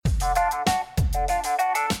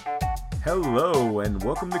Hello and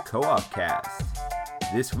welcome to Co-op Cast.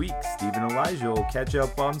 This week, Steve and Elijah will catch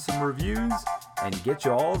up on some reviews and get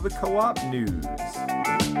you all the co-op news.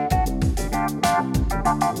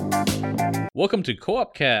 Welcome to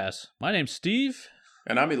Co-op Cast. My name's Steve.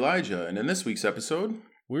 And I'm Elijah, and in this week's episode,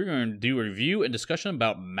 we're going to do a review and discussion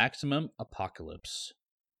about Maximum Apocalypse.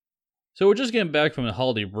 So we're just getting back from the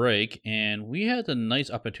holiday break, and we had a nice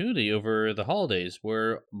opportunity over the holidays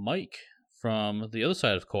where Mike from the other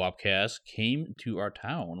side of Co-op Cast came to our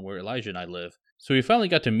town where Elijah and I live. So we finally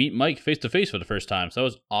got to meet Mike face-to-face for the first time, so that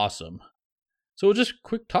was awesome. So we'll just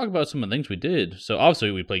quick talk about some of the things we did. So obviously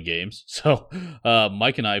we played games. So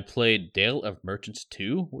Mike and I played Dale of Merchants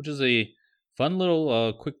 2, which is a fun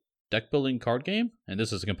little quick deck building card game. And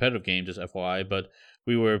this is a competitive game, just FYI, but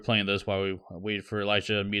we were playing this while we waited for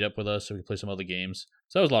Elijah to meet up with us so we could play some other games.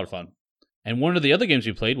 So that was a lot of fun. And one of the other games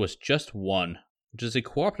we played was Just One, which is a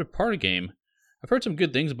cooperative party game. I've heard some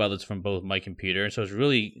good things about this from both Mike and Peter, so I was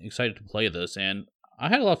really excited to play this, and I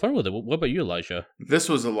had a lot of fun with it. What about you, Elijah? This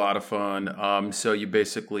was a lot of fun. So you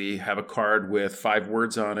basically have a card with 5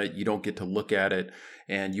 words on it. You don't get to look at it,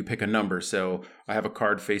 and you pick a number. So I have a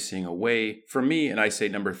card facing away from me, and I say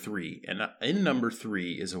number 3. And in number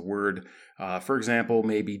 3 is a word, for example,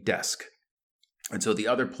 maybe desk. And so the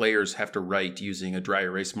other players have to write, using a dry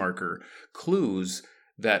erase marker, clues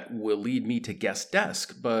that will lead me to guess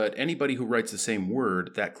desk, but anybody who writes the same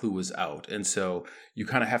word, that clue is out. And so you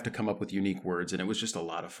kind of have to come up with unique words, and it was just a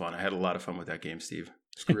lot of fun. I had a lot of fun with that game, Steve.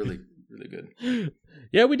 It's really, really good.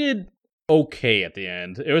 Yeah, we did okay at the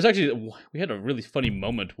end. It was actually, we had a really funny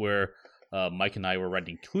moment where Mike and I were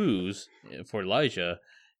writing clues for Elijah,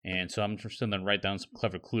 and so I'm just going to write down some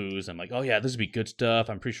clever clues. I'm like, oh yeah, this would be good stuff.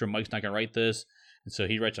 I'm pretty sure Mike's not going to write this. And so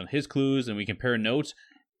he writes on his clues, and we compare notes.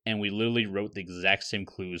 And we literally wrote the exact same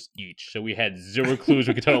clues each. So we had 0 clues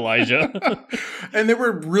we could tell Elijah. And they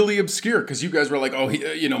were really obscure because you guys were like, oh,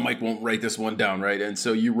 Mike won't write this one down, right? And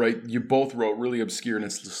so you both wrote really obscure, and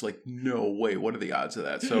it's just like, no way, what are the odds of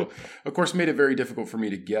that? So, of course, made it very difficult for me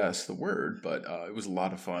to guess the word, but it was a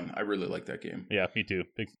lot of fun. I really liked that game. Yeah, me too.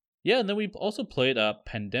 Yeah, and then we also played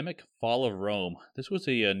Pandemic Fall of Rome. This was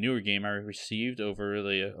a newer game I received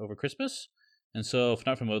over Christmas. And so, if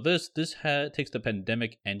not familiar with this takes the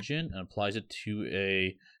Pandemic engine and applies it to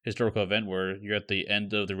a historical event where you're at the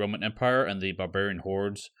end of the Roman Empire and the barbarian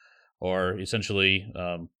hordes are essentially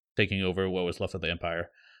taking over what was left of the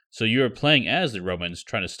empire. So you're playing as the Romans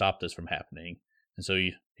trying to stop this from happening. And so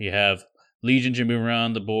you have legions you move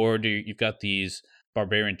around the board. You've got these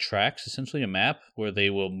barbarian tracks, essentially a map where they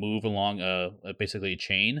will move along basically a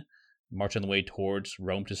chain, march on the way towards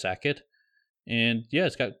Rome to sack it. And yeah,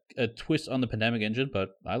 it's got a twist on the Pandemic engine, but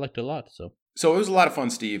I liked it a lot. So it was a lot of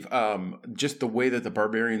fun, Steve. Just the way that the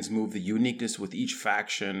barbarians move, the uniqueness with each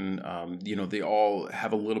faction, they all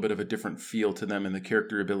have a little bit of a different feel to them and the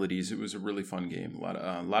character abilities. It was a really fun game.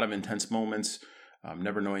 A lot of intense moments,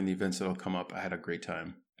 never knowing the events that'll come up. I had a great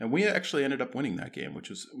time. And we actually ended up winning that game,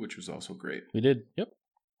 which was also great. We did, yep.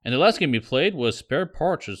 And the last game we played was Spare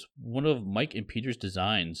Parts, which was one of Mike and Peter's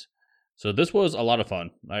designs. So this was a lot of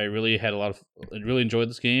fun. I really enjoyed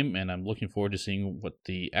this game, and I'm looking forward to seeing what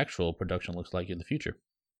the actual production looks like in the future.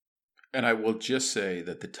 And I will just say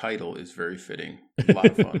that the title is very fitting. A lot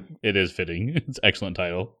of fun. It is fitting. It's an excellent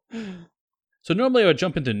title. So normally I would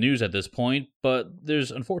jump into news at this point, but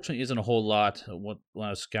there's unfortunately isn't a whole lot when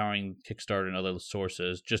I was scouring Kickstarter and other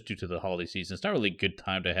sources just due to the holiday season. It's not really a good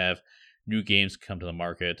time to have new games come to the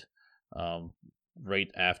market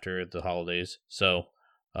right after the holidays. So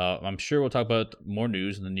I'm sure we'll talk about more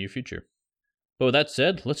news in the near future. But with that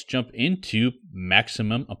said, let's jump into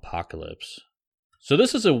Maximum Apocalypse. So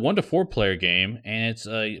this is a 1 to 4 player game, and it's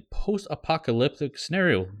a post-apocalyptic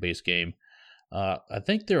scenario-based game. I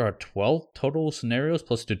think there are 12 total scenarios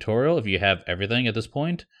plus tutorial if you have everything at this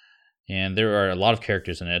point. And there are a lot of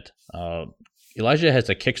characters in it. Elijah has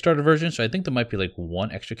a Kickstarter version, so I think there might be like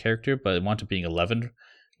 1 extra character, but it wound up being 11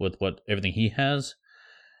 with everything he has.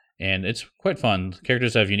 And it's quite fun.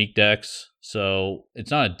 Characters have unique decks, so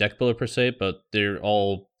it's not a deck builder per se, but they're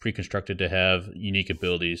all pre-constructed to have unique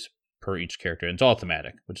abilities per each character. And it's all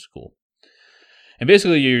thematic, which is cool. And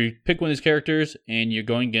basically, you pick one of these characters, and you're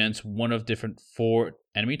going against one of different 4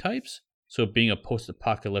 enemy types. So being a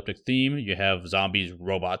post-apocalyptic theme, you have zombies,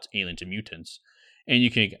 robots, aliens, and mutants. And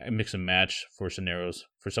you can mix and match for scenarios,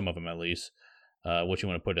 for some of them at least, what you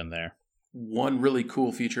want to put in there. One really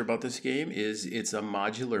cool feature about this game is it's a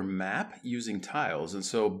modular map using tiles. And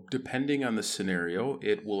so depending on the scenario,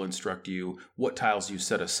 it will instruct you what tiles you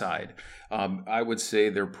set aside. I would say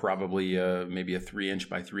they're probably maybe a 3-inch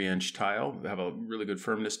by 3-inch tile. They have a really good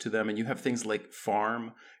firmness to them. And you have things like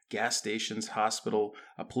farm, gas stations, hospital,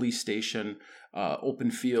 a police station,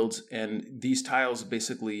 open fields. And these tiles,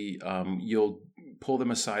 basically, you'll pull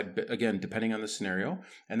them aside, again, depending on the scenario,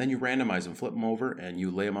 and then you randomize them, flip them over, and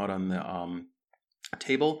you lay them out on the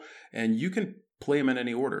table, and you can play them in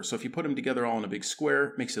any order. So if you put them together all in a big square,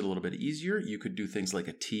 it makes it a little bit easier. You could do things like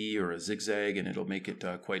a T or a zigzag, and it'll make it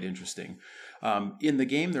quite interesting. In the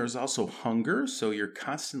game, there's also hunger, so you're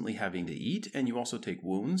constantly having to eat, and you also take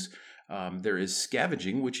wounds. There is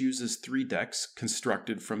scavenging, which uses 3 decks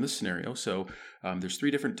constructed from the scenario. So there's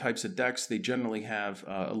 3 different types of decks. They generally have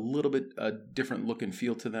a little bit different look and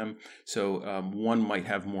feel to them. So one might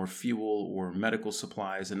have more fuel or medical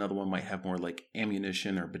supplies. Another one might have more like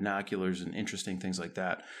ammunition or binoculars and interesting things like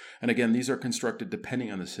that. And again, these are constructed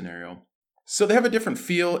depending on the scenario. So they have a different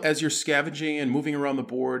feel as you're scavenging and moving around the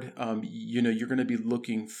board. You're going to be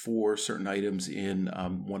looking for certain items in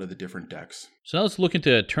one of the different decks. So now let's look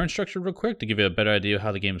into turn structure real quick to give you a better idea of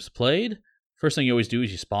how the game is played. First thing you always do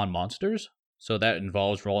is you spawn monsters. So that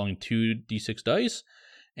involves rolling 2d6 dice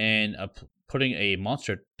and putting a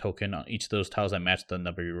monster token on each of those tiles that match the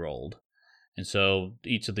number you rolled. And so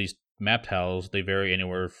each of these map tiles, they vary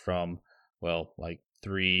anywhere from, like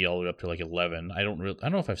 3 all the way up to like 11. I don't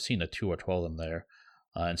know if I've seen a 2 or 12 in there.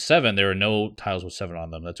 And 7, there are no tiles with 7 on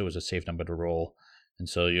them. That's always a safe number to roll. And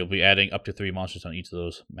so you'll be adding up to 3 monsters on each of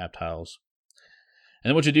those map tiles. And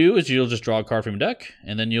then what you do is you'll just draw a card from your deck,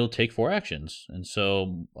 and then you'll take 4 actions. And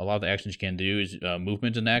so a lot of the actions you can do is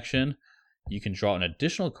movement in action. You can draw an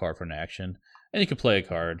additional card for an action, and you can play a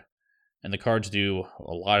card. And the cards do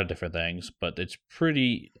a lot of different things, but it's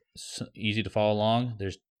pretty easy to follow along.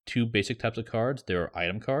 There's 2 basic types of cards. There are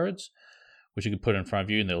item cards, which you can put in front of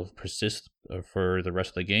you, and they'll persist for the rest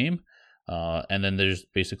of the game. And then there's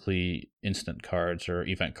basically instant cards or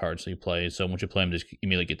event cards that you play. So once you play them, just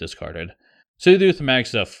immediately get discarded. So you do thematic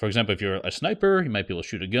stuff. For example, if you're a sniper, you might be able to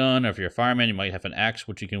shoot a gun. Or if you're a fireman, you might have an axe,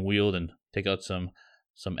 which you can wield and take out some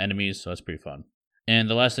enemies. So that's pretty fun. And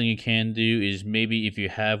the last thing you can do is maybe if you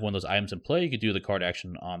have one of those items in play, you could do the card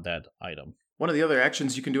action on that item. One of the other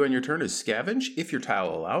actions you can do on your turn is scavenge if your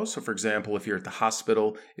tile allows. So for example, if you're at the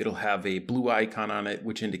hospital, it'll have a blue icon on it,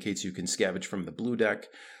 which indicates you can scavenge from the blue deck.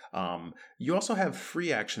 You also have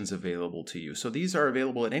free actions available to you. So these are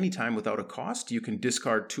available at any time without a cost. You can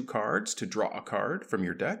discard 2 cards to draw a card from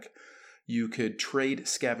your deck. You could trade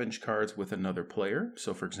scavenge cards with another player.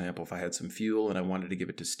 So for example, if I had some fuel and I wanted to give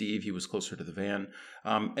it to Steve, he was closer to the van.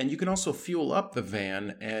 And you can also fuel up the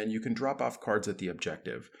van, and you can drop off cards at the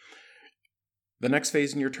objective. The next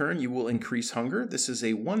phase in your turn, you will increase hunger. This is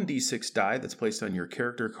a 1d6 die that's placed on your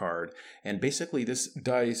character card. And basically this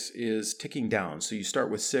dice is ticking down. So you start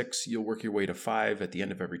with 6, you'll work your way to 5 at the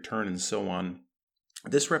end of every turn, and so on.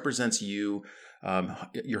 This represents you,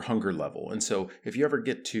 your hunger level. And so if you ever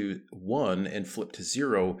get to 1 and flip to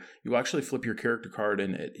 0, you actually flip your character card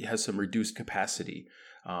and it has some reduced capacity.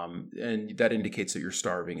 And that indicates that you're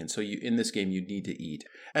starving. And so in this game, you need to eat.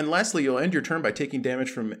 And lastly, you'll end your turn by taking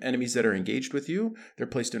damage from enemies that are engaged with you. They're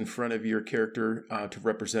placed in front of your character to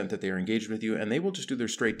represent that they are engaged with you, and they will just do their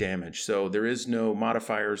straight damage. So there is no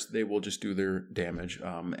modifiers. They will just do their damage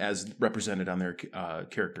as represented on their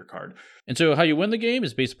character card. And so how you win the game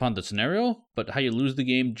is based upon the scenario, but how you lose the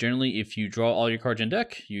game, generally, if you draw all your cards in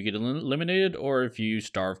deck, you get eliminated, or if you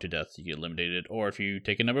starve to death, you get eliminated, or if you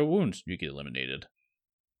take a number of wounds, you get eliminated.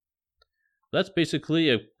 That's basically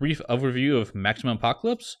a brief overview of Maximum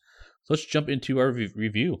Apocalypse. So let's jump into our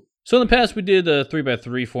review. So in the past, we did a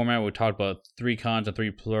 3x3 format where we talked about 3 cons and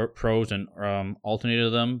 3 pros and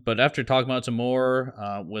alternated them. But after talking about some more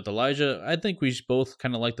with Elijah, I think we both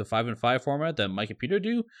kind of like the 5-and-5 format that Mike and Peter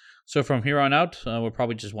do. So from here on out, we'll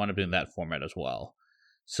probably just wind up in that format as well.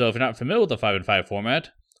 So if you're not familiar with the 5-and-5 format,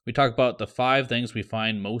 we talk about the 5 things we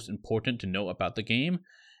find most important to know about the game,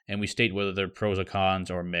 and we state whether they're pros or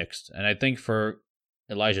cons or mixed. And I think for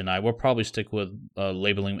Elijah and I, we'll probably stick with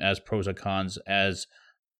labeling as pros or cons as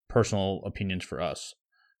personal opinions for us.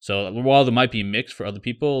 So while there might be mixed for other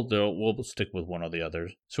people, we'll stick with one or the other.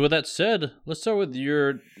 So with that said, let's start with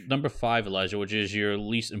your number 5, Elijah, which is your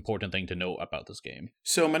least important thing to know about this game.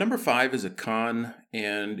 So my number 5 is a con,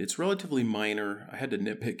 and it's relatively minor. I had to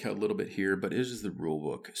nitpick a little bit here, but it is the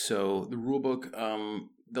rulebook. So the rulebook,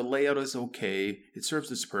 the layout is okay. It serves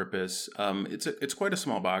its purpose. It's quite a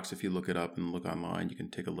small box. If you look it up and look online, you can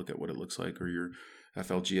take a look at what it looks like, or your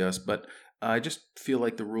FLGS. But I just feel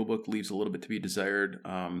like the rulebook leaves a little bit to be desired.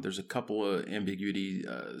 There's a couple of ambiguity.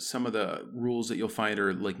 Some of the rules that you'll find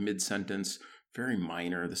are like mid-sentence, very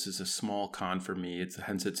minor. This is a small con for me.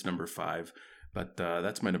 Hence it's number 5. But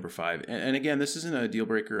that's my number 5. And again, this isn't a deal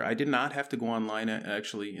breaker. I did not have to go online,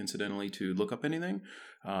 actually, incidentally, to look up anything.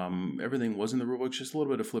 Everything was in the rulebook, just a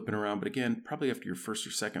little bit of flipping around. But again, probably after your first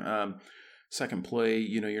or second play,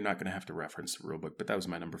 you're not going to have to reference the rulebook. But that was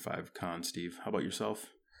my number 5 con, Steve. How about yourself?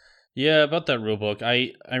 Yeah, about that rulebook,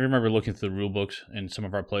 I remember looking through the rulebooks in some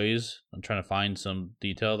of our plays and trying to find some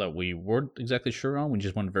detail that we weren't exactly sure on. We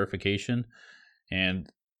just wanted verification. And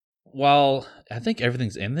while I think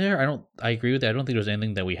everything's in there, I agree with that. I don't think there's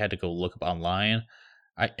anything that we had to go look up online.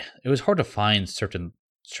 It was hard to find certain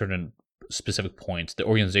specific points. The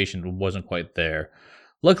organization wasn't quite there.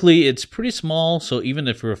 Luckily, it's pretty small, so even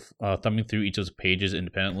if we're thumbing through each of the pages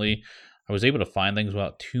independently, I was able to find things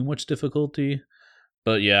without too much difficulty.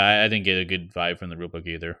 But yeah, I didn't get a good vibe from the rulebook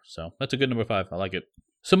either. So that's a good number 5. I like it.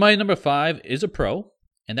 So my number 5 is a pro,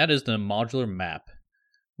 and that is the modular map.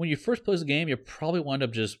 When you first play the game, you probably wind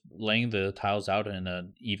up just laying the tiles out in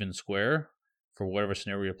an even square for whatever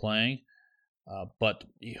scenario you're playing. But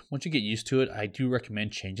once you get used to it, I do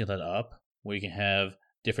recommend changing that up, where you can have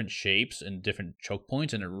different shapes and different choke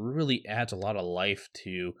points, and it really adds a lot of life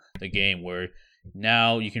to the game, where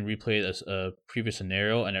now you can replay a previous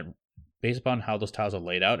scenario, and based upon how those tiles are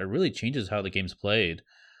laid out, it really changes how the game's played.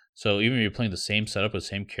 So even if you're playing the same setup with the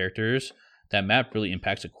same characters, that map really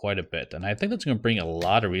impacts it quite a bit. And I think that's going to bring a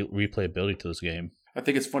lot of replayability to this game. I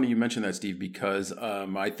think it's funny you mentioned that, Steve, because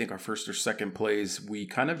I think our first or second plays, we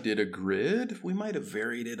kind of did a grid. We might have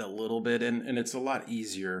varied it a little bit, and it's a lot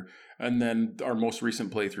easier. And then our most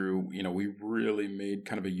recent playthrough, we really made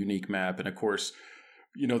kind of a unique map. And of course,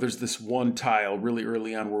 there's this one tile really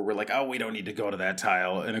early on where we're like, oh, we don't need to go to that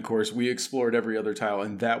tile. And of course, we explored every other tile,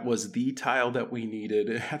 and that was the tile that we needed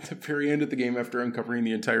at the very end of the game after uncovering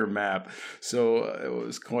the entire map. So it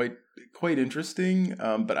was quite interesting.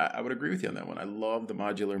 But I would agree with you on that one. I love the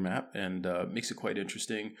modular map, and makes it quite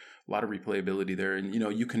interesting. A lot of replayability there. And,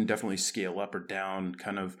 you can definitely scale up or down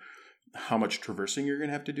kind of how much traversing you're going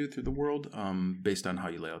to have to do through the world based on how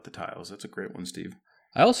you lay out the tiles. That's a great one, Steve.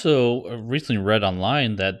 I also recently read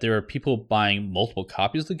online that there are people buying multiple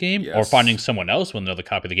copies of the game, Yes. or finding someone else with another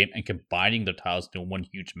copy of the game and combining their tiles into one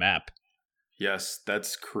huge map. Yes,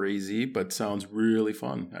 that's crazy, but sounds really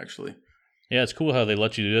fun, actually. Yeah, it's cool how they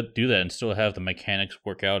let you do that and still have the mechanics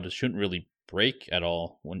work out. It shouldn't really break at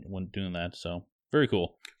all when doing that. So very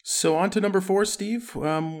cool. So on to number 4, Steve.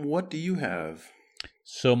 What do you have?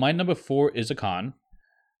 So my number 4 is a con.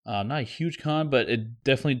 Not a huge con, but it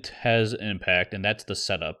definitely has an impact, and that's the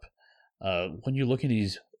setup. When you look at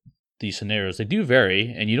these scenarios, they do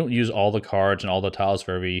vary, and you don't use all the cards and all the tiles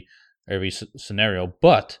for every scenario,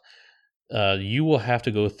 but you will have to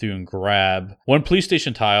go through and grab one police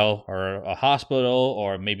station tile, or a hospital,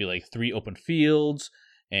 or maybe like 3 open fields,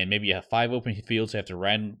 and maybe you have 5 open fields. So you have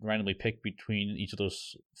to randomly pick between each of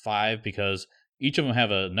those 5, because each of them have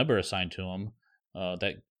a number assigned to them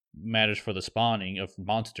that matters for the spawning of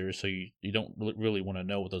monsters. So you don't really want to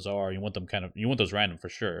know what those are. You want those random for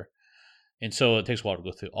sure. And so it takes a while to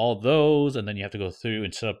go through all those, and then you have to go through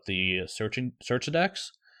and set up the search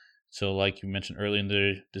decks. So like you mentioned earlier in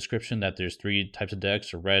the description, that there's 3 types of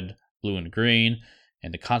decks: red, blue, and green,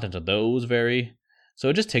 and the contents of those vary. So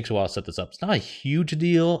it just takes a while to set this up. It's not a huge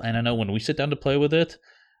deal, and I know when we sit down to play with it,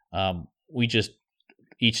 we just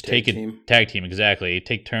each tag team, exactly.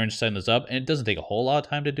 Take turns setting this up, and it doesn't take a whole lot of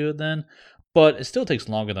time to do it then, but it still takes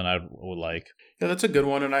longer than I would like. Yeah, that's a good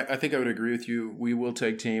one, and I think I would agree with you. We will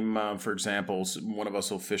tag team, for example, one of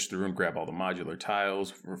us will fish through and grab all the modular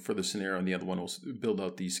tiles for the scenario, and the other one will build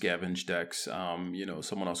out the scavenge decks.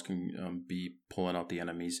 Someone else can be pulling out the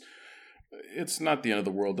enemies. It's not the end of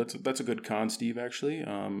the world. That's a good con, Steve, actually.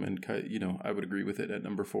 And I would agree with it at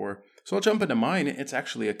number 4. So I'll jump into mine. It's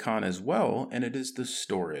actually a con as well, and it is the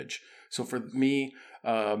storage. So for me,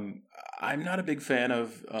 I'm not a big fan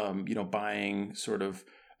of buying sort of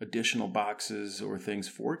additional boxes or things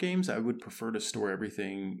for games. I would prefer to store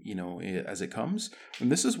everything, as it comes. And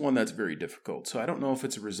this is one that's very difficult. So I don't know if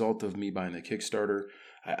it's a result of me buying the Kickstarter.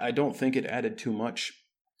 I don't think it added too much,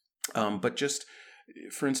 but just.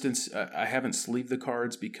 For instance, I haven't sleeved the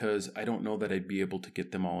cards because I don't know that I'd be able to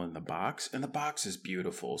get them all in the box, and the box is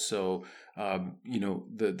beautiful. So,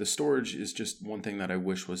 the storage is just one thing that I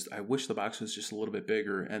wish the box was just a little bit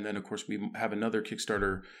bigger. And then, of course, we have another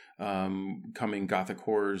Kickstarter coming, Gothic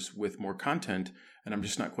Horrors, with more content, and I'm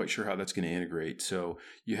just not quite sure how that's going to integrate. So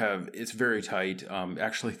it's very tight.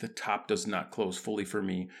 Actually, the top does not close fully for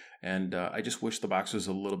me, and I just wish the box was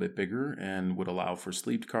a little bit bigger and would allow for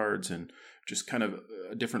sleeved cards and just kind of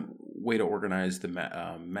a different way to organize the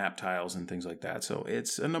map tiles and things like that. So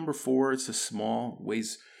it's a number 4. It's a small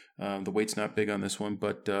weighs. The weight's not big on this one,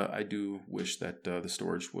 but I do wish that the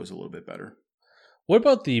storage was a little bit better. What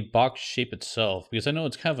about the box shape itself? Because I know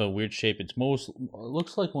it's kind of a weird shape. It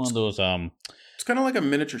looks like one of those It's kind of like a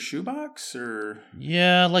miniature shoebox, or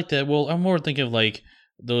yeah, like that. Well, I'm more thinking of like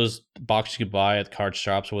those boxes you could buy at card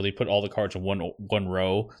shops where they put all the cards in one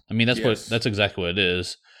row. I mean, Yes. that's exactly what it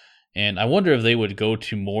is. And I wonder if they would go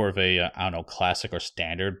to more of a I don't know, classic or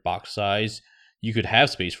standard box size. You could have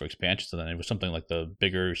space for expansions, and then it was something like the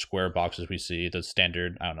bigger square boxes we see, the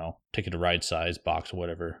standard, I don't know, Ticket to Ride size box or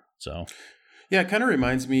whatever. So Yeah, it kind of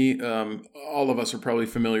reminds me. All of us are probably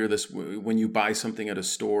familiar with this when you buy something at a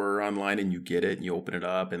store or online and you get it and you open it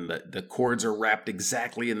up and the cords are wrapped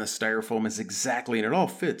exactly and the styrofoam is exactly and it all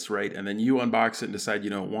fits, right? And then you unbox it and decide you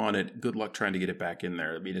don't want it. Good luck trying to get it back in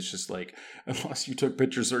there. I mean, it's just like, unless you took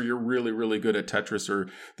pictures or you're really, really good at Tetris or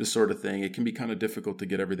this sort of thing, it can be kind of difficult to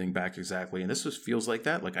get everything back exactly. And this just feels like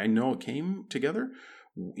that. Like, I know it came together,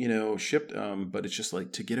 shipped, but it's just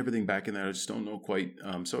like to get everything back in there, I just don't know quite.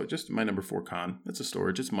 So just my number 4 con. It's a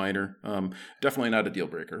storage. It's minor. Definitely not a deal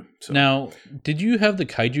breaker. So now, did you have the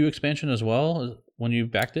Kaiju expansion as well when you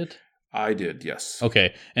backed it? I did, yes.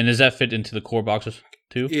 Okay, and does that fit into the core boxes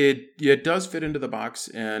too? It does fit into the box,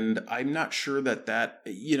 and I'm not sure that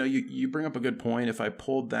you bring up a good point. If I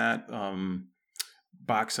pulled that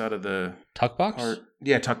box out of the Tuck box?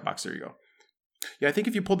 Tuck box. There you go. Yeah, I think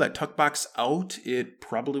if you pulled that tuck box out, it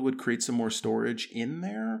probably would create some more storage in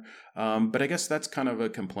there. But I guess that's kind of a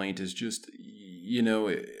complaint, is just,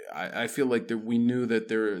 I feel like we knew that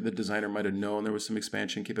the designer might have known there was some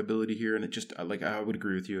expansion capability here. And it just, I would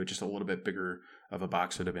agree with you, just a little bit bigger of a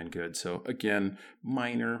box would have been good. So again,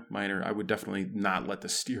 minor. I would definitely not let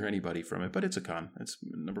this steer anybody from it, but it's a con. It's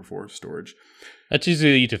number 4, storage. That's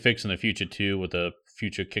easy to fix in the future too with a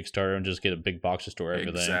future Kickstarter and just get a big box to store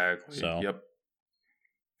everything. Exactly. So. Yep.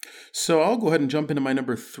 So I'll go ahead and jump into my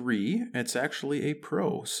number 3. It's actually a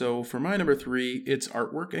pro. So for my number 3, it's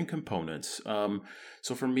artwork and components.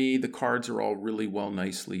 So for me, the cards are all really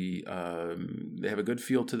nicely. They have a good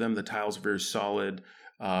feel to them. The tiles are very solid.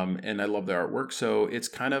 And I love the artwork. So it's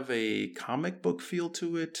kind of a comic book feel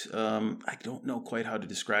to it. I don't know quite how to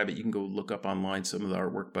describe it. You can go look up online some of the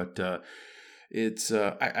artwork, but it's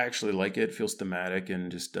I actually like it. It feels thematic and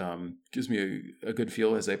just gives me a good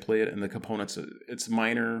feel as I play it. And the components, it's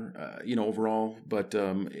minor, overall, but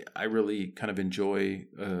I really kind of enjoy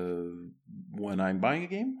when I'm buying a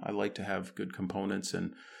game. I like to have good components,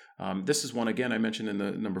 and this is one, again, I mentioned in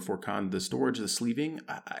the number 4 con, the storage, the sleeving.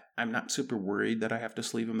 I'm not super worried that I have to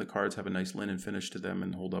sleeve them. The cards have a nice linen finish to them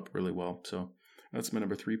and hold up really well. So that's my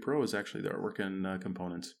number 3 pro, is actually the artwork and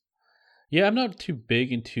components. Yeah, I'm not too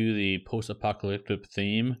big into the post-apocalyptic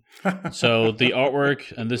theme, so the artwork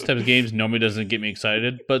and this type of games normally doesn't get me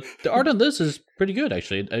excited. But the art on this is pretty good,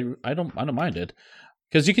 actually. I don't mind it,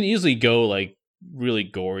 because you can easily go like really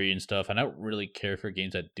gory and stuff, and I don't really care for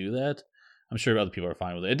games that do that. I'm sure other people are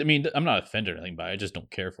fine with it. I mean, I'm not offended or anything by it. I just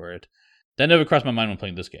don't care for it. That never crossed my mind when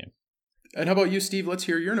playing this game. And how about you, Steve? Let's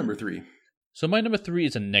hear your number 3. So my number 3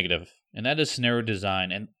 is a negative, and that is scenario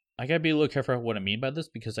design. And I gotta be a little careful what I mean by this,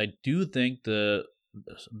 because I do think the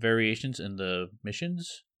variations in the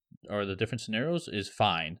missions or the different scenarios is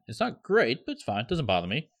fine. It's not great, but it's fine. It doesn't bother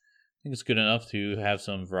me. I think it's good enough to have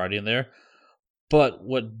some variety in there. But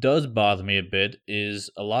what does bother me a bit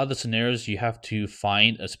is a lot of the scenarios you have to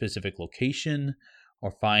find a specific location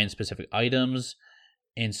or find specific items.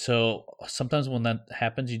 And so sometimes when that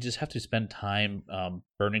happens, you just have to spend time,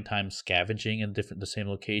 burning time scavenging in the same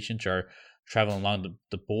locations or traveling along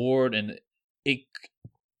the board. And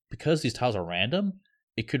because these tiles are random,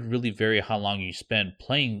 it could really vary how long you spend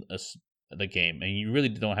playing the game. And you really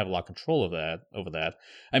don't have a lot of control over that.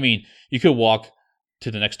 I mean, you could walk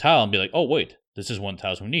to the next tile and be like, oh, wait, this is one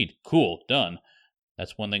tile we need. Cool, done.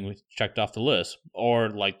 That's one thing we checked off the list. Or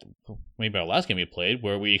like maybe our last game we played,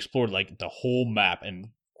 where we explored like the whole map, and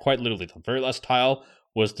quite literally the very last tile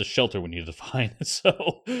was the shelter we needed to find.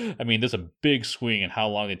 So, I mean, there's a big swing in how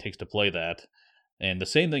long it takes to play that. And the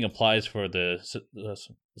same thing applies for the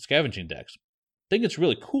scavenging decks. I think it's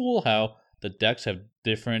really cool how the decks have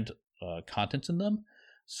different contents in them.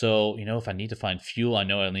 So, if I need to find fuel, I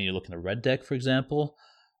know I need to look in the red deck, for example.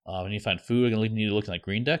 I need to find food, I need to look in the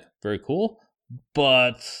green deck. Very cool.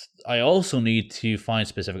 But I also need to find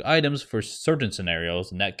specific items for certain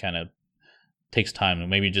scenarios, and that kind of takes time. And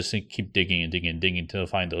maybe just keep digging and digging and digging to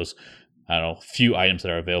find those, few items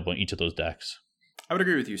that are available in each of those decks. I would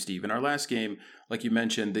agree with you, Steve. In our last game, like you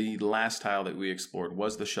mentioned, the last tile that we explored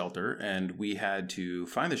was the shelter, and we had to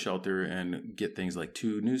find the shelter and get things like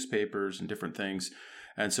 2 newspapers and different things.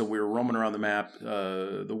 And so we were roaming around the map,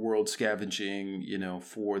 the world, scavenging,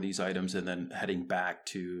 for these items, and then heading back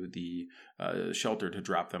to the shelter to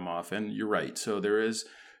drop them off. And you're right. So there is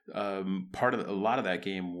part of a lot of that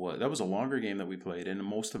game was a longer game that we played, and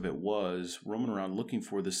most of it was roaming around looking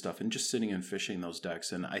for this stuff and just sitting and fishing those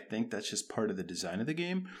decks. And I think that's just part of the design of the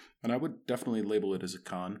game, and I would definitely label it as a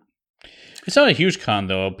con. It's not a huge con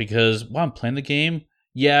though, because while I'm playing the game,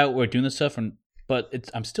 yeah, we're doing this stuff, but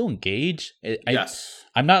I'm still engaged. Yes,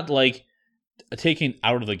 I'm not like taken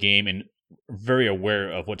out of the game and very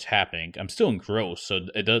aware of what's happening. I'm still engrossed, so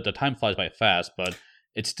the time flies by fast, but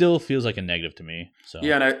it still feels like a negative to me. So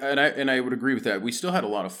yeah, and I would agree with that. We still had a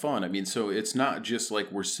lot of fun. I mean, so it's not just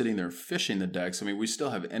like we're sitting there fishing the decks. I mean, we still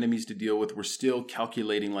have enemies to deal with. We're still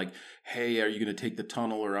calculating like, hey, are you going to take the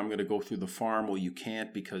tunnel or I'm going to go through the farm? Well, you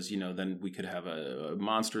can't because then we could have a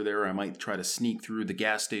monster there. I might try to sneak through the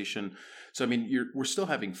gas station. So I mean, we're still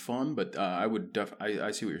having fun, but I would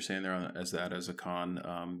I see what you're saying there as a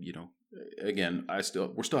con. Again,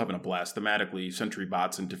 we're still having a blast thematically. Sentry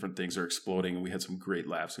bots and different things are exploding, and we had some great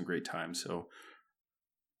laughs and great times. So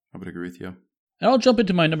I would agree with you. And I'll jump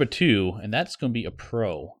into my number 2, and that's going to be a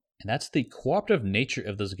pro, and that's the cooperative nature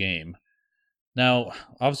of this game. Now,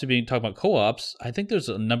 obviously, being talking about co-ops, I think there's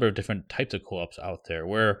a number of different types of co-ops out there.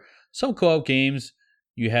 Where some co-op games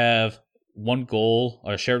you have one goal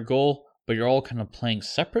or a shared goal, but you're all kind of playing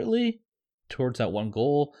separately towards that one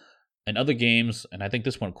goal. And other games, and I think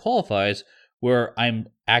this one qualifies, where I'm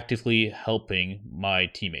actively helping my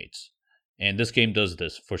teammates. And this game does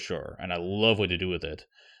this for sure, and I love what they do with it.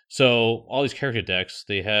 So all these character decks,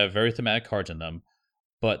 they have very thematic cards in them,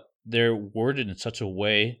 but they're worded in such a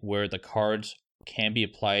way where the cards can be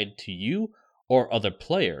applied to you or other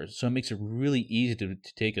players. So it makes it really easy to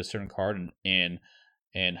take a certain card and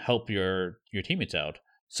help your teammates out.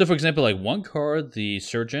 So, for example, like one card, the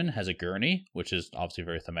Surgeon, has a gurney, which is obviously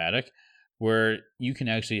very thematic, where you can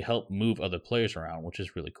actually help move other players around, which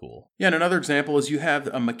is really cool. Yeah, and another example is you have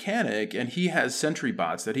a mechanic, and he has sentry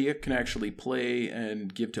bots that he can actually play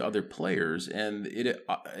and give to other players, and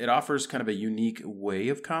it offers kind of a unique way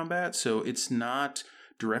of combat. So it's not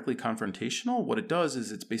directly confrontational. What it does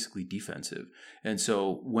is it's basically defensive. And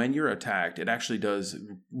so when you're attacked, it actually does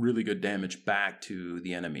really good damage back to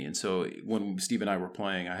the enemy. And so when Steve and I were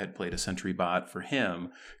playing, I had played a sentry bot for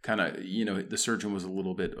him. Kind of, the Surgeon was a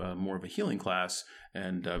little bit more of a healing class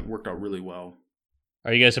and worked out really well.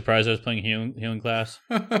 Are you guys surprised I was playing healing class?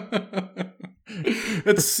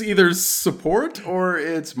 It's either support or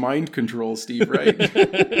it's mind control, Steve, right?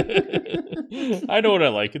 I know what I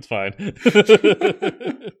like. It's fine.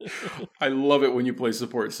 I love it when you play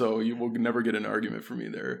support, so you will never get an argument from me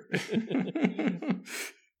there.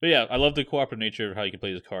 But yeah, I love the cooperative nature of how you can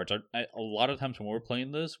play these cards. A lot of times when we're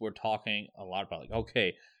playing this, we're talking a lot about like,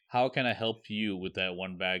 okay, how can I help you with that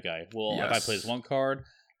one bad guy? Well, If I play this one card,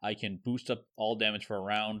 I can boost up all damage for a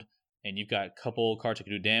round, and you've got a couple cards that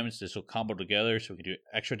can do damage. This will combo together, so we can do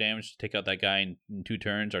extra damage to take out that guy in 2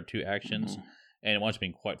 turns or 2 actions, and it winds up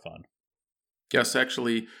being quite fun. Yes,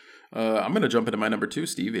 actually, I'm going to jump into my number 2,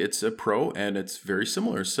 Steve. It's a pro, and it's very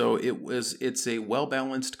similar. So it's a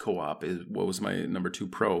well-balanced co-op is what was my number 2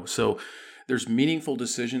 pro. So there's meaningful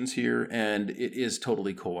decisions here, and it is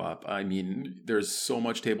totally co-op. I mean, there's so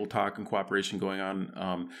much table talk and cooperation going on.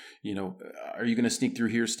 Are you going to sneak through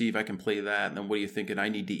here, Steve? I can play that. And then what are you thinking? I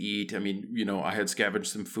need to eat. I mean, I had scavenged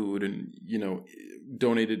some food and,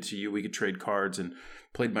 donated to you. We could trade cards and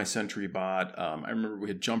played my sentry bot. I remember we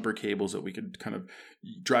had jumper cables that we could kind of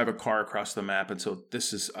drive a car across the map. And so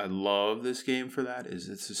I love this game for that.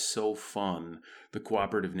 This is so fun. The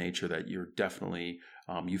cooperative nature that you're definitely,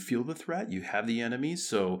 you feel the threat, you have the enemies.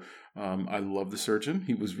 So I love the Surgeon.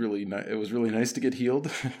 He was really it was really nice to get healed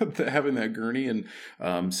having that gurney. And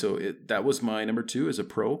that was my number 2 as a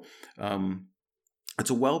pro. It's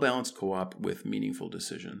a well-balanced co-op with meaningful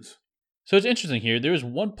decisions. So it's interesting here. There is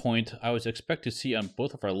one point I was expect to see on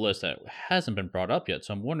both of our lists that hasn't been brought up yet.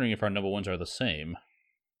 So I'm wondering if our number 1s are the same.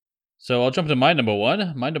 So I'll jump to my number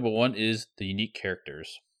 1. My number 1 is the unique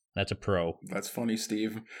characters. That's a pro. That's funny,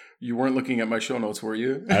 Steve. You weren't looking at my show notes, were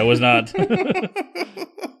you? I was not.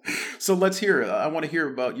 So let's hear. I want to hear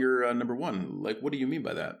about your number 1. Like, what do you mean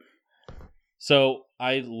by that? So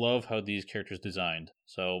I love how these characters designed.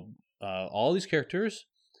 So all these characters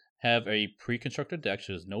have a pre-constructed deck,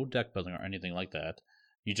 so there's no deck building or anything like that.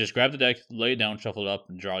 You just grab the deck, lay it down, shuffle it up,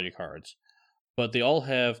 and draw your cards. But they all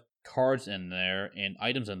have cards in there and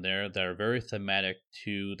items in there that are very thematic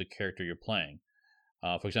to the character you're playing.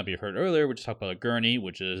 For example, you heard earlier, we just talked about a gurney,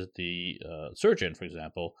 which is the Surgeon, for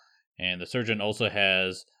example. And the Surgeon also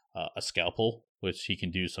has a scalpel, which he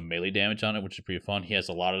can do some melee damage on it, which is pretty fun. He has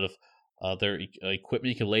a lot of other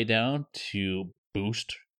equipment he can lay down to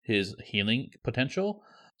boost his healing potential.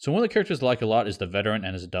 So one of the characters I like a lot is the Veteran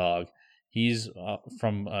and his dog. He's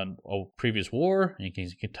from a previous war, and you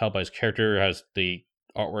can tell by his character has the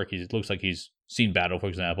artwork. He looks like he's seen battle, for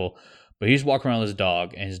example. But he's walking around with his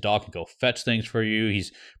dog, and his dog can go fetch things for you.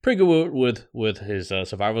 He's pretty good with his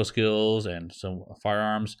survival skills and some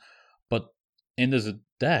firearms. But in this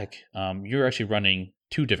deck, you're actually running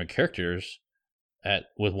 2 different characters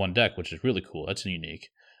with one deck, which is really cool. That's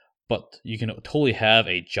unique. But you can totally have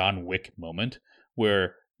a John Wick moment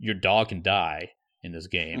where your dog can die in this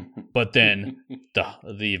game, but then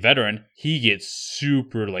the veteran, he gets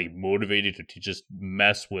super like motivated to just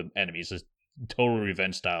mess with enemies. It's total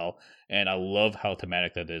revenge style, and I love how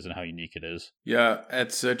thematic that is and how unique it is. Yeah,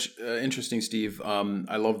 it's such interesting, Steve.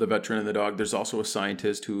 I love the veteran and the dog. There's also a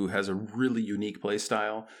scientist who has a really unique play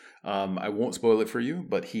style. I won't spoil it for you,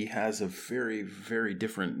 but he has a very, very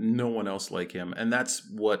different, no one else like him. And that's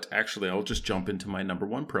what actually, I'll just jump into my number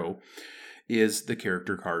 1 pro, is the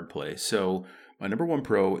character card play. So my number 1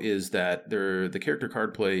 pro is that the character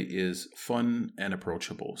card play is fun and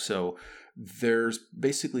approachable. So there's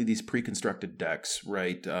basically these pre-constructed decks,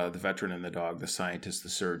 right? The veteran and the dog, the scientist, the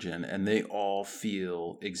surgeon, and they all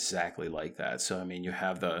feel exactly like that. So, I mean, you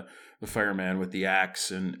have the fireman with the axe,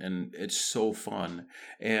 and it's so fun,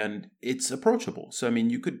 and it's approachable. So, I mean,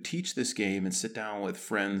 you could teach this game and sit down with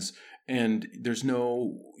friends, and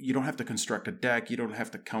you don't have to construct a deck. You don't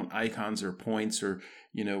have to count icons or points or,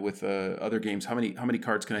 with other games, how many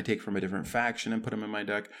cards can I take from a different faction and put them in my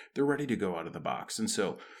deck? They're ready to go out of the box. And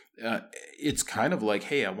so it's kind of like,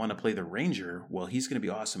 hey, I want to play the ranger. Well, he's going to be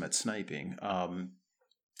awesome at sniping.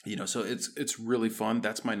 So it's really fun.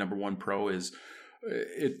 That's my number 1 pro is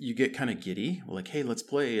you get kind of giddy, like, hey, let's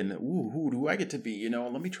play. And who do I get to be?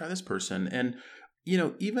 Let me try this person. And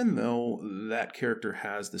even though that character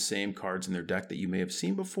has the same cards in their deck that you may have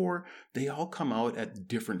seen before, they all come out at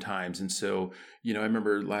different times. And so, I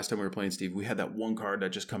remember last time we were playing, Steve, we had that one card that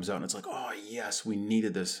just comes out and it's like, oh, yes, we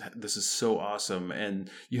needed this. This is so awesome. And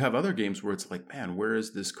you have other games where it's like, man, where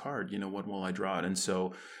is this card? When will I draw it? And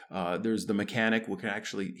so there's the mechanic where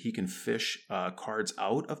he can fish cards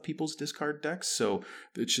out of people's discard decks. So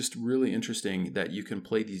it's just really interesting that you can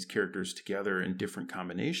play these characters together in different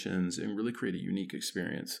combinations and really create a unique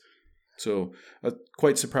experience. So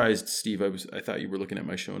quite surprised, Steve. I thought you were looking at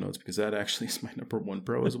my show notes because that actually is my number 1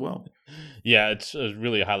 pro as well. Yeah, it's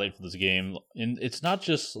really a highlight for this game. And it's not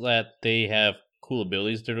just that they have cool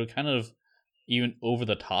abilities. They're kind of even over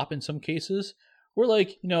the top in some cases. We're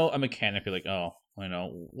like, a mechanic, you're like, oh,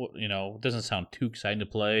 it doesn't sound too exciting to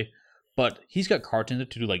play. But he's got cards in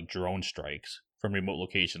it to do like drone strikes from remote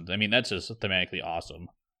locations. I mean, that's just thematically awesome.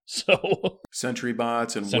 So sentry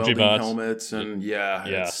bots and welding helmets, and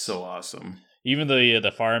it's so awesome. Even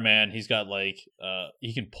the fireman, he's got like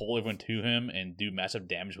he can pull everyone to him and do massive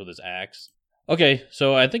damage with his axe. Okay,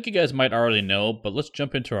 so I think you guys might already know, but let's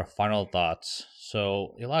jump into our final thoughts.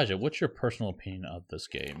 So Elijah, what's your personal opinion of this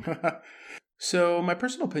game? So my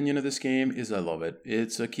personal opinion of this game is I love it.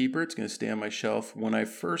 It's a keeper. It's going to stay on my shelf. When I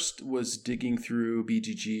first was digging through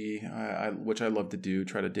BGG, which I love to do,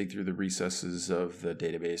 try to dig through the recesses of the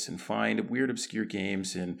database and find weird, obscure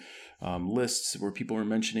games and lists where people were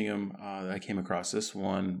mentioning them. I came across this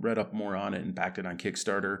one, read up more on it, and backed it on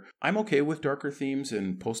Kickstarter. I'm okay with darker themes,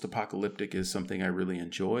 and post-apocalyptic is something I really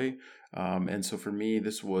enjoy. And so for me,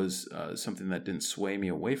 this was something that didn't sway me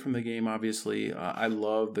away from the game, obviously. I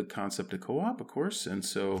love the concept of co-op, of course. And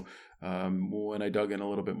so when I dug in a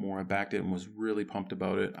little bit more, I backed it and was really pumped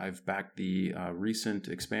about it. I've backed the recent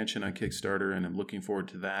expansion on Kickstarter, and I'm looking forward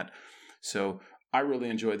to that. So I really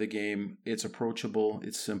enjoy the game. It's approachable.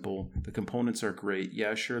 It's simple. The components are great.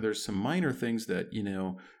 Yeah, sure, there's some minor things that,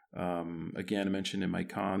 again, I mentioned in my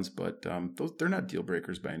cons, but they're not deal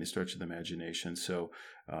breakers by any stretch of the imagination. So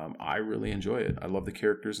I really enjoy it. I love the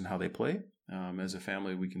characters and how they play. As a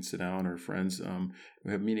family, we can sit down, or friends,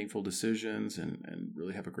 we have meaningful decisions and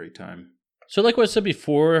really have a great time. So like what I said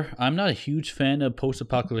before, I'm not a huge fan of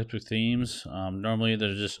post-apocalyptic themes. Normally,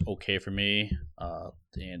 they're just okay for me.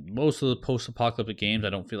 And most of the post-apocalyptic games, I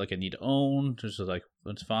don't feel like I need to own. Just like,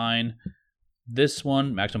 it's fine. This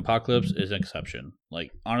one, Maximum Apocalypse, is an exception.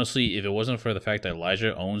 Like, honestly, if it wasn't for the fact that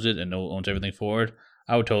Elijah owns it and owns everything for it,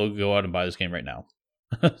 I would totally go out and buy this game right now.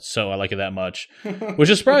 So I like it that much, which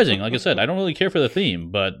is surprising. Like I said, I don't really care for the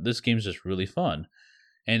theme, but this game's just really fun.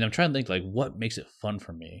 And I'm trying to think, like, what makes it fun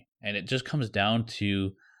for me? And it just comes down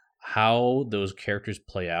to how those characters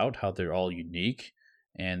play out, how they're all unique,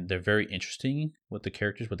 and they're very interesting with the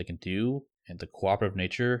characters, what they can do, and the cooperative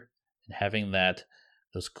nature, and having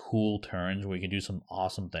those cool turns where you can do some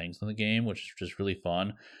awesome things in the game, which is just really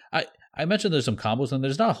fun. I mentioned there's some combos, and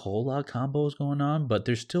there's not a whole lot of combos going on, but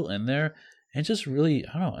they're still in there. And it's just really,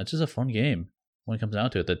 I don't know, it's just a fun game. when it comes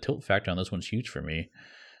down to it. The tilt factor on this one's huge for me.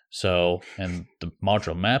 So, and the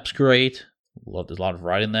modular map's great. There's a lot of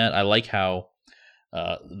variety in that. I like how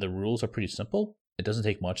the rules are pretty simple. It doesn't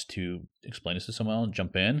take much to explain this to someone and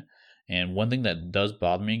jump in. And one thing that does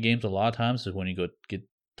bother me in games a lot of times is when you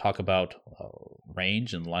talk about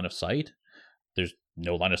range and line of sight. There's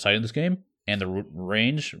no line of sight in this game, and the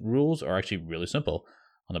range rules are actually really simple.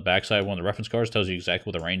 On the backside, one of the reference cards tells you exactly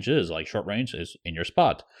what the range is. Like short range is in your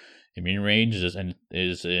spot, immediate range is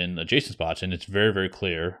in adjacent spots, and it's very, very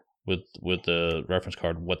clear with the reference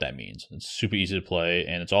card what that means. It's super easy to play,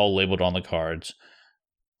 and it's all labeled on the cards.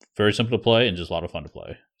 Very simple to play and just a lot of fun to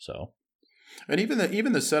play. So. And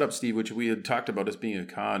even the setup, Steve, which we had talked about as being a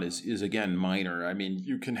con, is again minor. I mean,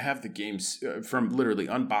 you can have the games from literally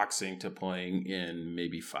unboxing to playing in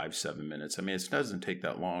maybe 5-7 minutes. I mean, it doesn't take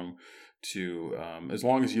that long to, as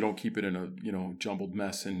long as you don't keep it in a jumbled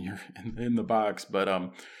mess in the box. But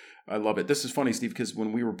I love it. This is funny, Steve, because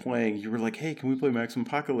when we were playing, you were like, "Hey, can we play Maximum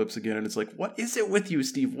Apocalypse again?" And it's like, what is it with you,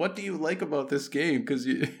 Steve? What do you like about this game? Because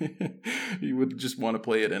you would just want to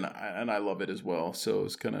play it, and I love it as well. So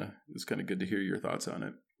it's kind of good to hear your thoughts on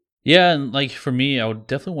it. Yeah, and like for me, I would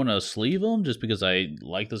definitely want to sleeve them just because I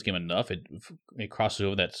like this game enough. It crosses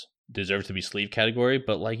over that deserves to be sleeve category.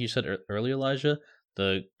 But like you said earlier, Elijah,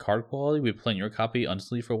 the card quality, we've been playing your copy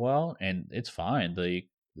unsleeved for a while, and it's fine. The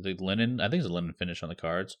linen, I think it's a linen finish on the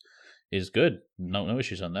cards, is good. No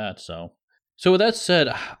issues on that. So with that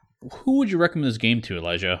said, who would you recommend this game to,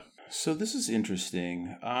 Elijah? So this is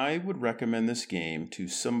interesting. I would recommend this game to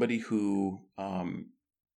somebody who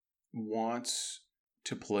wants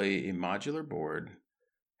to play a modular board,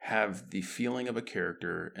 have the feeling of a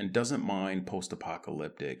character, and doesn't mind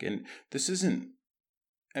post-apocalyptic. And this isn't,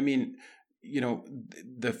 I mean,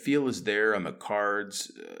 the feel is there on the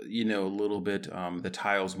cards, a little bit, the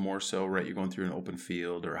tiles more so, right? You're going through an open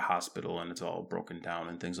field or a hospital and it's all broken down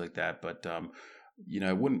and things like that. But,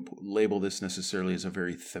 I wouldn't label this necessarily as a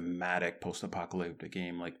very thematic post-apocalyptic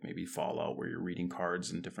game, like maybe Fallout, where you're reading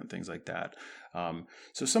cards and different things like that.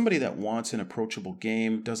 So somebody that wants an approachable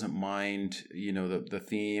game, doesn't mind, the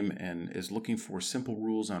theme, and is looking for simple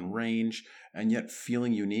rules on range, and yet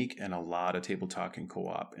feeling unique, and a lot of table talk and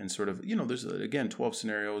co-op. And sort of, there's, again, 12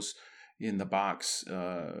 scenarios in the box.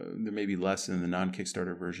 There may be less in the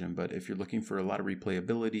non-Kickstarter version, but if you're looking for a lot of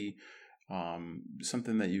replayability,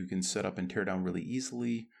 something that you can set up and tear down really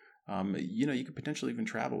easily, you could potentially even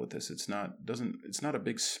travel with this. It's not a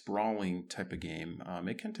big sprawling type of game.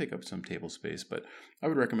 It can take up some table space, but I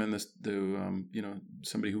would recommend this to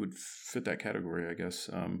somebody who would fit that category, I guess.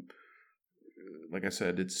 Like I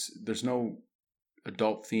said, there's no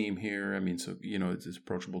adult theme here. I mean, so it's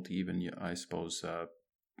approachable to even, I suppose,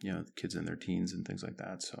 kids in their teens and things like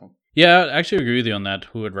that. So yeah, I actually agree with you on that.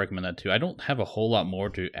 Who would recommend that too? I don't have a whole lot more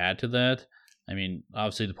to add to that. I mean,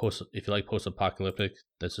 obviously, if you like post-apocalyptic,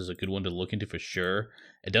 this is a good one to look into for sure.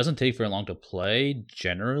 It doesn't take very long to play,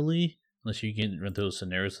 generally, unless you get into those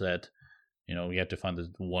scenarios that, you have to find the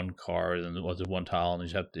one card and the one tile, and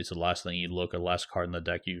it's the last thing you look, or the last card in the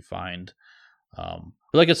deck you find. But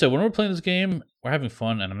like I said, when we're playing this game, we're having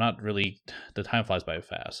fun, and the time flies by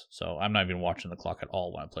fast, so I'm not even watching the clock at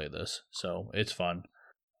all when I play this, so it's fun.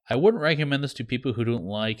 I wouldn't recommend this to people who don't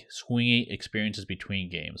like swinging experiences between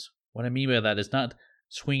games. What I mean by that is not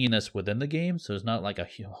swinginess within the game, so there's not like a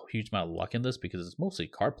huge amount of luck in this, because it's mostly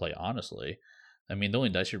card play, honestly. I mean, the only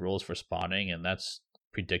dice you roll is for spawning, and that's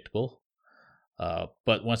predictable.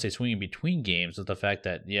 But once they swing in between games, is the fact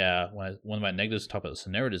that, one of my negatives to talk about the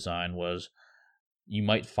scenario design was you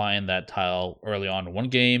might find that tile early on in one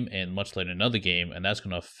game and much later in another game, and that's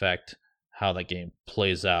going to affect how that game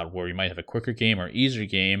plays out, where you might have a quicker game or easier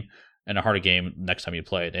game and a harder game next time you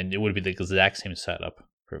play it, and it would be the exact same setup,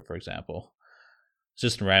 for example. It's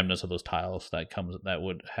just the randomness of those tiles that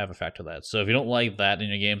would have a factor to that. So if you don't like that in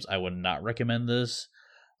your games, I would not recommend this.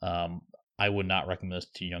 I would not recommend this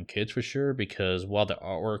to young kids for sure, because while the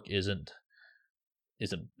artwork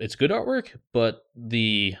it's good artwork, but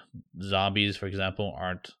the zombies, for example,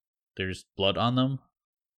 there's blood on them.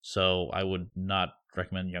 So I would not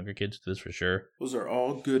recommend younger kids to this for sure. Those are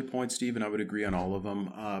all good points, Steve, and I would agree on all of them.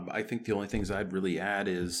 I think the only things I'd really add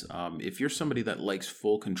is if you're somebody that likes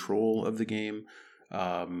full control of the game,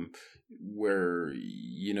 where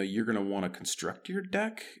you're going to want to construct your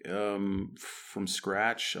deck from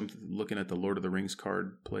scratch. I'm looking at the Lord of the Rings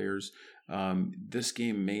card players. This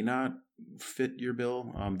game may not fit your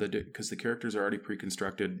bill because the characters are already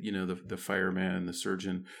pre-constructed. The fireman, the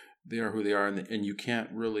surgeon, they are who they are, and you can't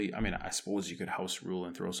really, I mean, I suppose you could house rule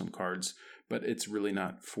and throw some cards, but it's really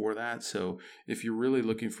not for that. So if you're really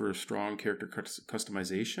looking for a strong character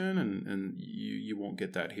customization, and you won't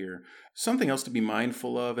get that here. Something else to be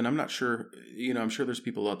mindful of, and I'm not sure, I'm sure there's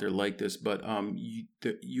people out there like this, but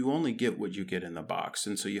you only get what you get in the box.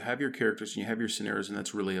 And so you have your characters and you have your scenarios, and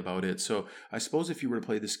that's really about it. So I suppose if you were to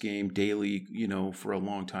play this game daily, for a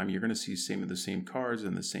long time, you're going to see the same cards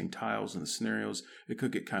and the same tiles and the scenarios. It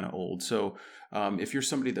could get kind of old. So if you're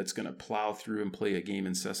somebody that's going to plow through and play a game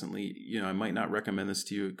incessantly, I might not recommend this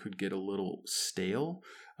to you. It could get a little stale.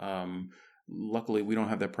 Luckily, we don't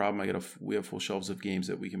have that problem. We have full shelves of games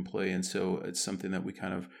that we can play, and so it's something that we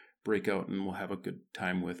kind of break out and we'll have a good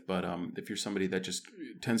time with. But if you're somebody that just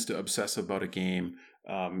tends to obsess about a game,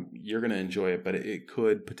 you're going to enjoy it, but it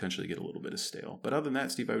could potentially get a little bit of stale. But other than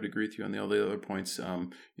that, Steve, I would agree with you on all the other points. The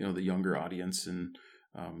younger audience and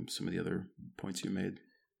some of the other points you made.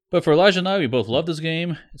 But for Elijah and I, we both love this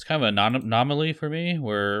game. It's kind of an anomaly for me,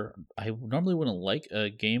 where I normally wouldn't like a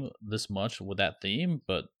game this much with that theme,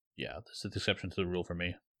 but yeah, this is the exception to the rule for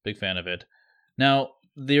me. Big fan of it. Now,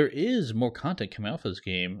 there is more content coming out for this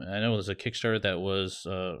game. I know there's a Kickstarter that was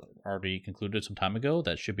already concluded some time ago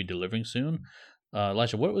that should be delivering soon.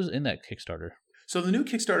 Elijah, what was in that Kickstarter? So the new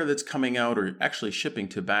Kickstarter that's coming out, or actually shipping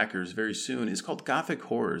to backers very soon, is called Gothic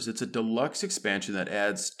Horrors. It's a deluxe expansion that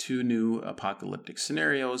adds 2 new apocalyptic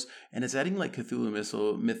scenarios, and it's adding like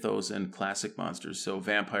Cthulhu mythos and classic monsters, so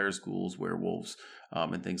vampires, ghouls, werewolves,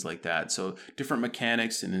 and things like that. So different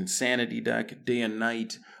mechanics, an insanity deck, day and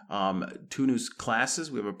night, 2 new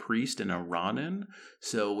classes. We have a priest and a Ronin.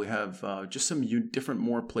 So we have just some different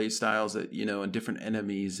more play styles that, and different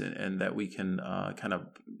enemies, and that we can kind of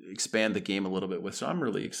expand the game a little bit with. So I'm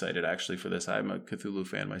really excited actually for this. I'm a Cthulhu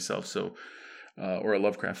fan myself, so or a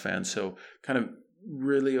Lovecraft fan. So kind of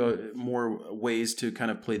really more ways to kind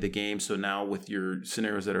of play the game. So now with your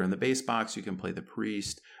scenarios that are in the base box, you can play the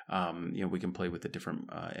priest. We can play with the different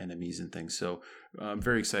enemies and things. So I'm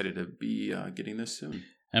very excited to be getting this soon.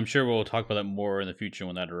 I'm sure we'll talk about that more in the future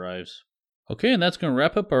when that arrives. Okay, and that's going to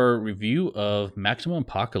wrap up our review of Maximum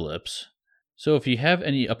Apocalypse. So if you have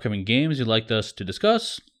any upcoming games you'd like us to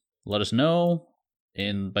discuss, let us know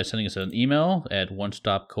by sending us an email at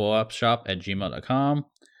onestopcoopshop@gmail.com.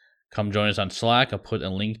 Come join us on Slack. I'll put a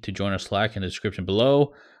link to join our Slack in the description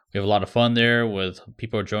below. We have a lot of fun there with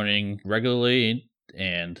people are joining regularly,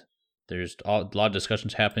 and there's a lot of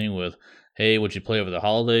discussions happening with, hey, what'd you play over the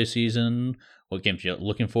holiday season? What games you're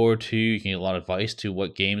looking forward to? You can get a lot of advice to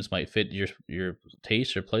what games might fit your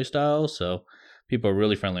taste or play style. So people are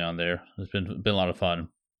really friendly on there. It's been a lot of fun.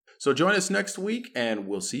 So join us next week, and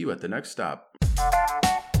we'll see you at the next stop.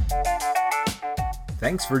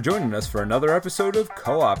 Thanks for joining us for another episode of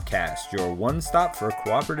Co-op Cast, your one stop for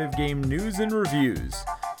cooperative game news and reviews.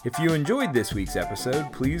 If you enjoyed this week's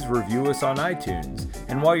episode, please review us on iTunes.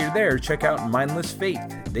 And while you're there, check out Mindless Faith.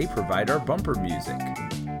 They provide our bumper music.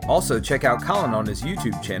 Also, check out Colin on his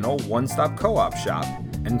YouTube channel, One Stop Co-op Shop,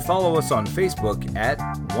 and follow us on Facebook at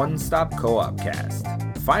One Stop Co-op Cast.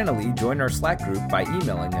 Finally, join our Slack group by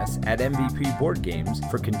emailing us at MVP Board Games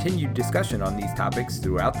for continued discussion on these topics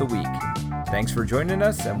throughout the week. Thanks for joining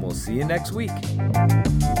us, and we'll see you next week.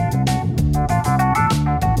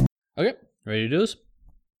 Okay, ready to do this?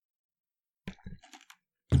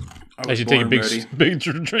 I should take a big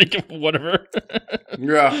drink of whatever.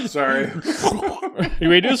 Yeah, sorry. You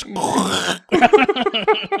ready to do this?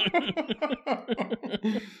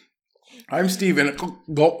 I'm Steven.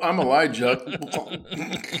 I'm Elijah.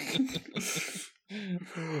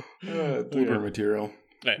 Blooper material.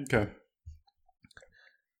 Right. Okay.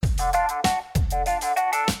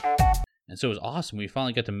 And so it was awesome. We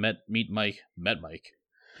finally got to meet Mike. Met Mike.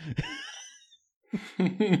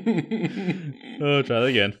 Oh, try that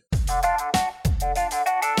again.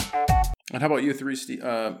 And how about you three, Steve?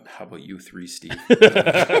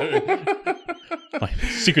 My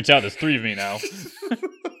secret's out. There's 3 of me now.